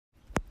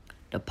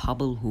The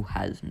Pobble who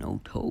has no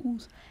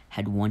toes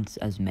had once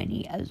as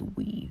many as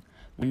we.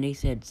 When they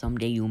said, "Some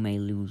day you may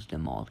lose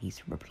them all," he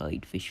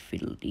replied, "Fish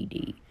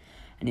fiddle-dee-dee."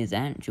 And his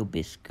Aunt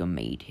Jobiska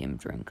made him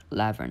drink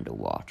lavender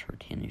water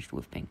tinged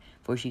with pink,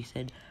 for she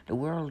said, "The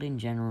world in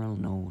general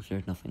knows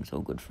there's nothing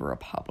so good for a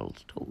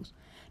Pobble's toes."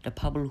 The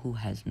Pobble who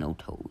has no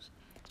toes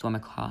swam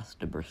across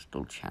the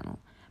Bristol Channel,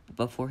 but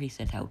before he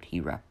set out he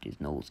wrapped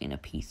his nose in a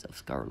piece of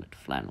scarlet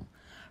flannel.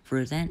 For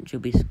his Aunt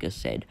Jobiska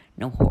said,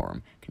 no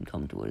harm can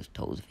come to his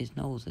toes if his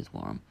nose is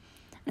warm.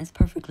 And it's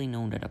perfectly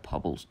known that a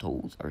Pobble's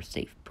toes are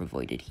safe,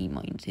 provided he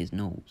minds his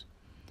nose.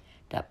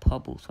 That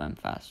Pobble swam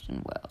fast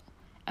and well,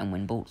 and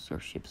when boats or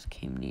ships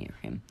came near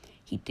him,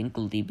 he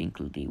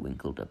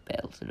tinkledy-binkledy-winkled a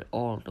bell, so that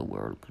all the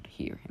world could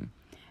hear him.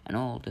 And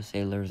all the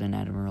sailors and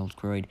admirals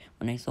cried,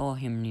 when they saw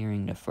him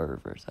nearing the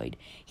further side,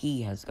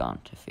 "He has gone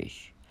to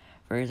fish."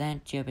 For his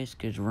Aunt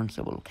Jobiska's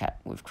runcible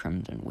cat with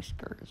crimson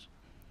whiskers.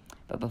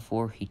 But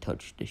before he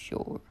touched the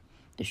shore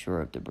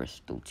of the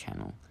Bristol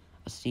Channel,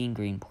 a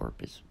sea-green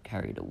porpoise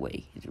carried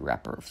away his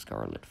wrapper of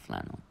scarlet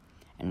flannel.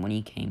 And when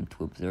he came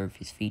to observe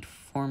his feet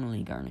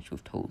formerly garnished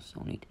with toes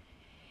so neat,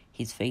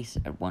 his face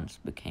at once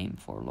became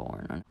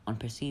forlorn, on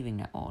perceiving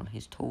that all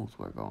his toes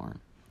were gone.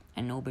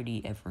 And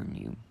nobody ever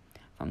knew,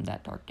 from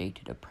that dark day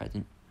to the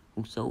present,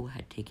 whoso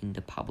had taken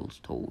the Pobble's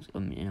toes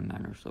in a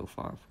manner so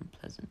far from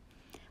pleasant.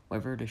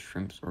 Whether the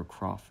shrimps or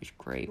crawfish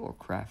grey or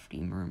crafty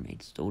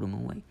mermaids stowed him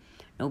away,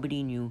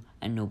 nobody knew,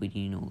 and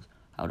nobody knows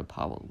how the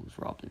Pobble was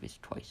robbed of his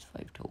twice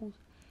 5 toes.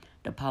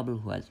 The Pobble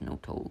who has no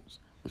toes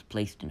was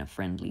placed in a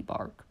friendly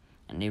bark,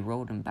 and they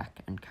rowed him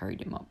back and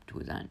carried him up to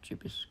his Aunt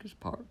Jobiska's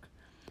park.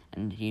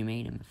 And he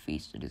made him a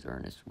feast at his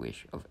earnest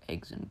wish of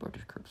eggs and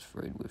buttercups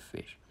fried with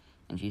fish.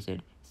 And she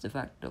said, "It's the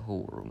fact the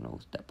whole world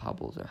knows that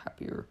Pobbles are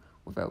happier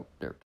without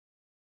their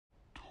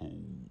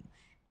toes."